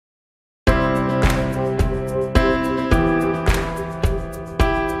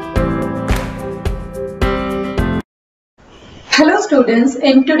students,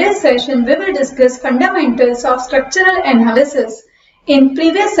 in today's session we will discuss fundamentals of structural analysis. In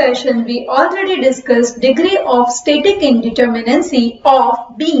previous session we already discussed degree of static indeterminacy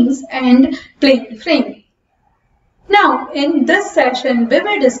of beams and plane frame. Now in this session we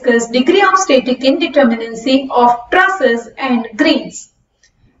will discuss degree of static indeterminacy of trusses and grids.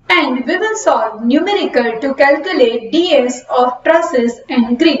 And we will solve numerical to calculate ds of trusses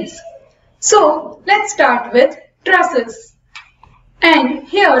and grids. So let's start with trusses. And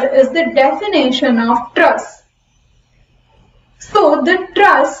here is the definition of truss. So the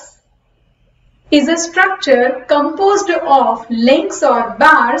truss is a structure composed of links or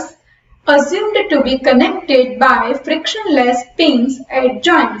bars assumed to be connected by frictionless pins at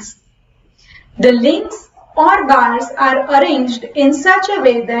joints. The links or bars are arranged in such a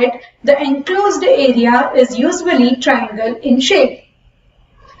way that the enclosed area is usually triangle in shape.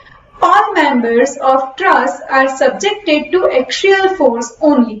 All members of truss are subjected to axial force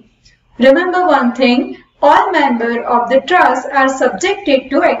only. Remember one thing, all members of the truss are subjected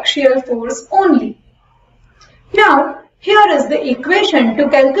to axial force only. Now, here is the equation to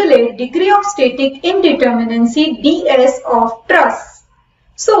calculate degree of static indeterminacy ds of truss.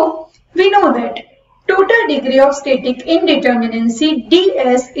 So, we know that total degree of static indeterminacy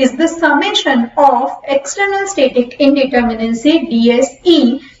ds is the summation of external static indeterminacy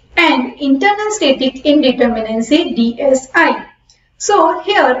dse and internal static indeterminacy dsi. So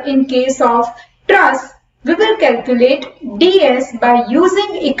here in case of truss, we will calculate ds by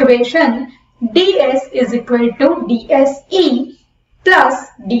using equation ds is equal to dse plus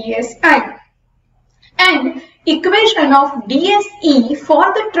dsi. And equation of dse for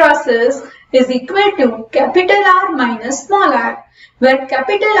the trusses is equal to capital R minus small r, where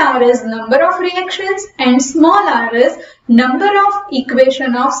capital R is number of reactions and small r is number of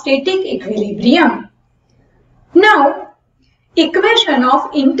equation of static equilibrium. Now, equation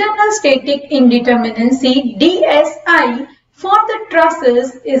of internal static indeterminacy dsi for the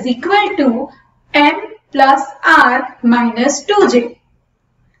trusses is equal to m plus r minus 2j.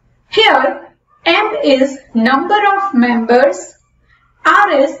 Here, m is number of members,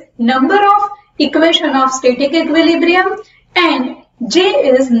 r is number of equation of static equilibrium, and j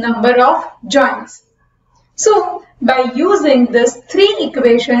is number of joints. So, by using these three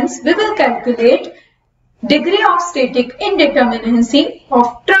equations, we will calculate degree of static indeterminacy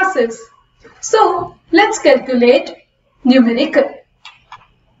of trusses. So, let's calculate numerical.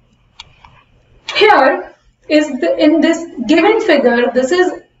 Here is in this given figure, this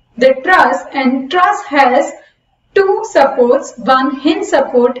is the truss, and truss has two supports, one hinge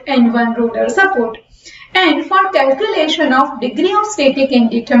support and one roller support. And for calculation of degree of static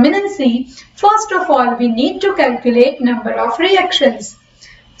indeterminacy, first of all we need to calculate number of reactions.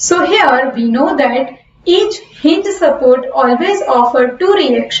 So here we know that each hinge support always offers two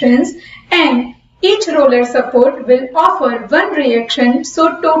reactions and each roller support will offer one reaction.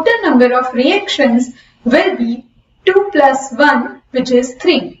 So total number of reactions will be 2 plus 1, which is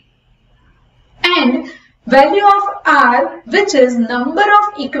 3. And value of R, which is number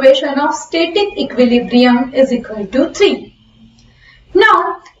of equation of static equilibrium, is equal to 3.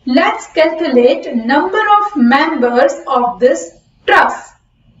 Now, let's calculate number of members of this truss.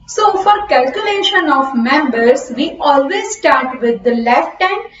 So, for calculation of members, we always start with the left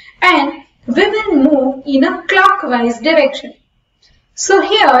hand and we will move in a clockwise direction. So,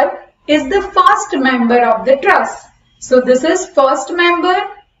 here is the first member of the truss. So, this is first member,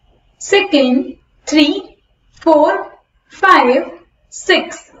 second, 3, 4, 5,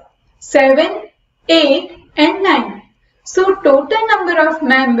 6, 7, 8 and 9. So total number of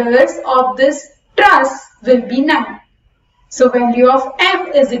members of this truss will be 9. So value of m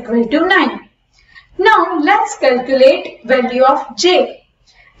is equal to 9. Now let's calculate value of j.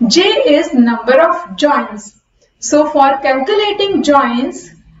 J is number of joints. So for calculating joints,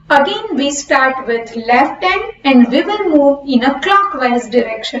 again we start with left hand and we will move in a clockwise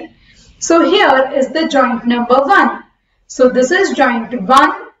direction. So here is the joint number 1. So this is joint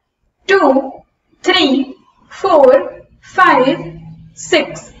 1, 2, 3, 4, 5,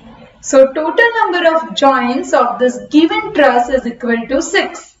 6. So total number of joints of this given truss is equal to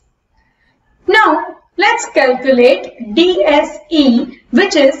 6. Now let's calculate DSE,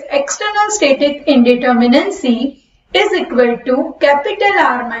 which is external static indeterminacy, is equal to capital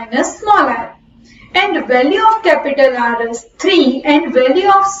R minus small r. And value of capital R is 3 and value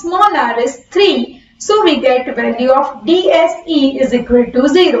of small r is 3. So we get value of DSE is equal to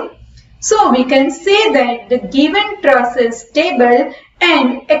 0. So we can say that the given truss is stable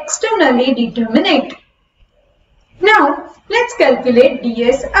and externally determinate. Now let's calculate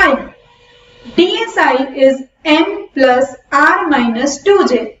DSI. DSI is m plus r minus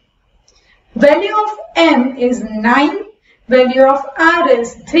 2j. Value of m is 9, value of r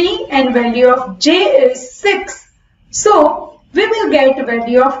is 3 and value of j is 6. So we will get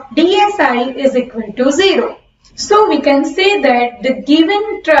value of dsi is equal to 0. So we can say that the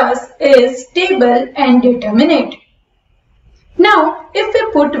given truss is stable and determinate. Now, if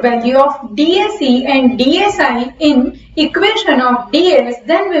we put value of DSE and DSI in equation of DS,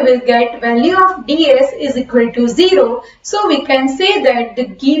 then we will get value of DS is equal to 0. So we can say that the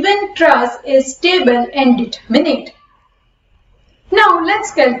given truss is stable and determinate. Now,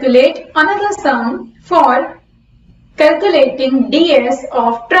 let's calculate another sum for calculating DS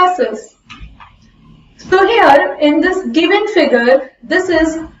of trusses. So here in this given figure, this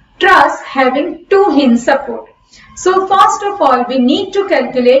is truss having 2 hinge support. So first of all, we need to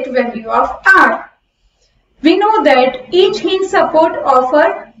calculate value of R. We know that each hinge support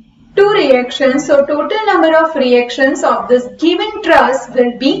offer 2 reactions. So total number of reactions of this given truss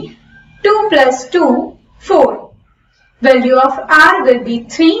will be 2 plus 2, 4. Value of R will be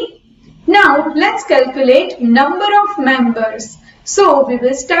 3. Now let's calculate number of members. So we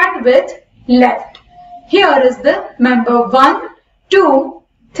will start with left. Here is the member 1, 2,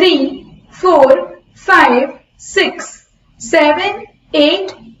 3, 4, 5, 6, 7,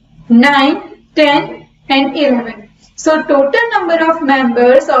 8, 9, 10 and 11. So total number of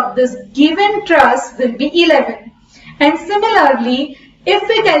members of this given truss will be 11. And similarly, if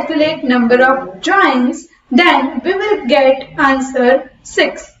we calculate number of joints, then we will get answer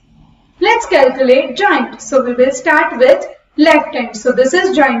 6. Let's calculate joint. So we will start with left hand. So this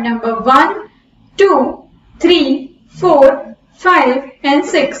is joint number 1, 2, 3, 4, 5 and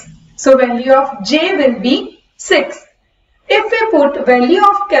 6. So value of J will be 6. If we put value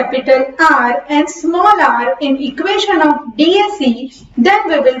of capital R and small r in equation of DSE, then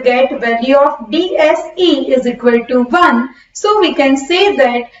we will get value of DSE is equal to 1. So we can say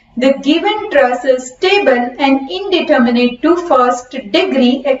that the given truss is stable and indeterminate to first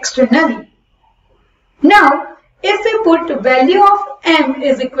degree externally. Now, if we put value of M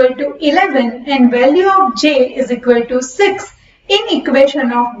is equal to 11 and value of J is equal to 6 in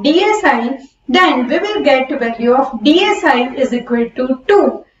equation of DSI, then we will get value of DSI is equal to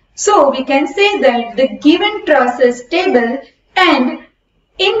 2. So we can say that the given truss is stable and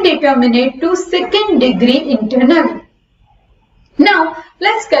indeterminate to second degree internally. Now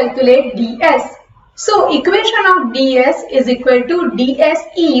let's calculate DS. So equation of DS is equal to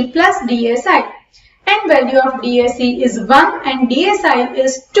DSE plus DSI. And value of DSE is 1 and DSI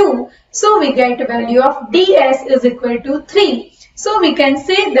is 2. So we get value of DS is equal to 3. So we can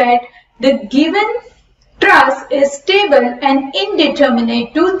say that the given truss is stable and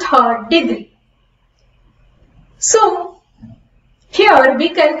indeterminate to third degree. So here we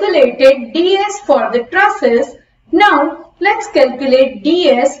calculated DS for the trusses. Now let's calculate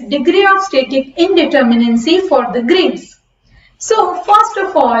DS, degree of static indeterminacy, for the grids. So first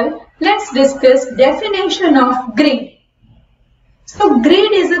of all, let's discuss definition of grid. So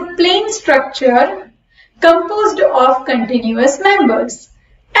grid is a plane structure composed of continuous members,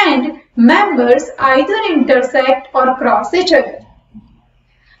 and members either intersect or cross each other.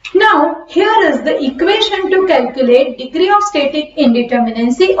 Now here is the equation to calculate degree of static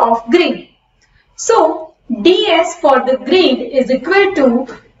indeterminacy of grid. So DS for the grid is equal to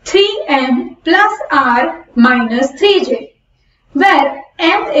 3m plus r minus 3j, where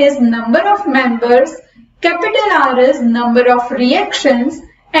m is number of members, capital R is number of reactions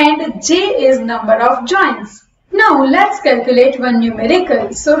and j is number of joints. Now let's calculate one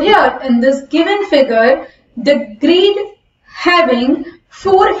numerical. So here in this given figure, the grid having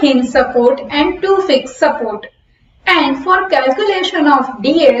 4 hinge support and 2 fixed support. And for calculation of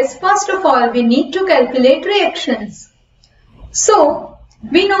DS, first of all we need to calculate reactions. So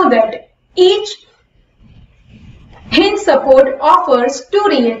we know that each hinge support offers 2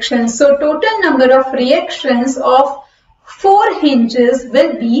 reactions. So total number of reactions of 4 hinges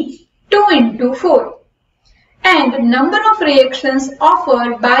will be 2 into 4. And number of reactions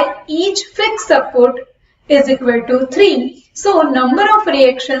offered by each fixed support is equal to 3. So number of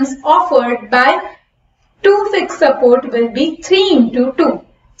reactions offered by 2 fixed support will be 3 into 2.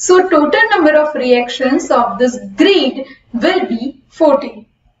 So total number of reactions of this grid will be 14.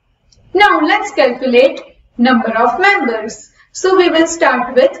 Now let's calculate number of members. So we will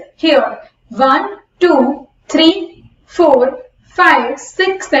start with here 1, 2, 3, 4, 5,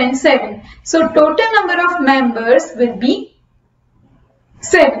 6 and 7. So total number of members will be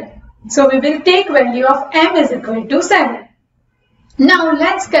 7. So we will take value of M is equal to 7. Now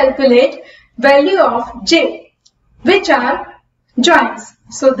let's calculate value of J, which are joints.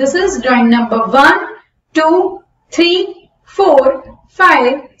 So this is joint number 1, 2, 3, 4,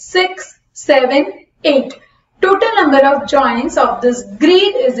 5, 6, 7, 8. Total number of joins of this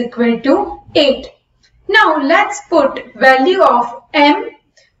grid is equal to 8. Now let's put value of M,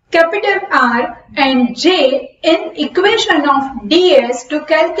 capital R and J in equation of ds to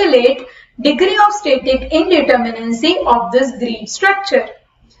calculate degree of static indeterminacy of this grid structure.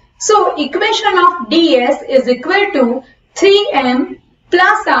 So equation of ds is equal to 3m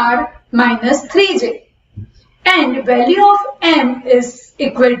plus r minus 3j. And value of M is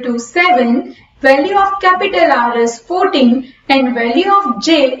equal to 7, value of capital R is 14 and value of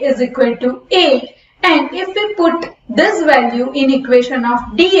J is equal to 8. And if we put this value in equation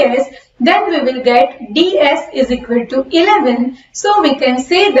of ds, then we will get ds is equal to 11. So we can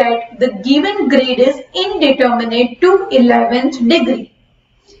say that the given grid is indeterminate to 11th degree.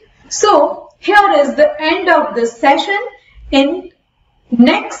 So here is the end of this session. In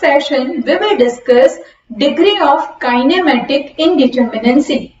next session, we will discuss degree of kinematic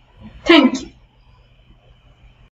indeterminacy. Thank you.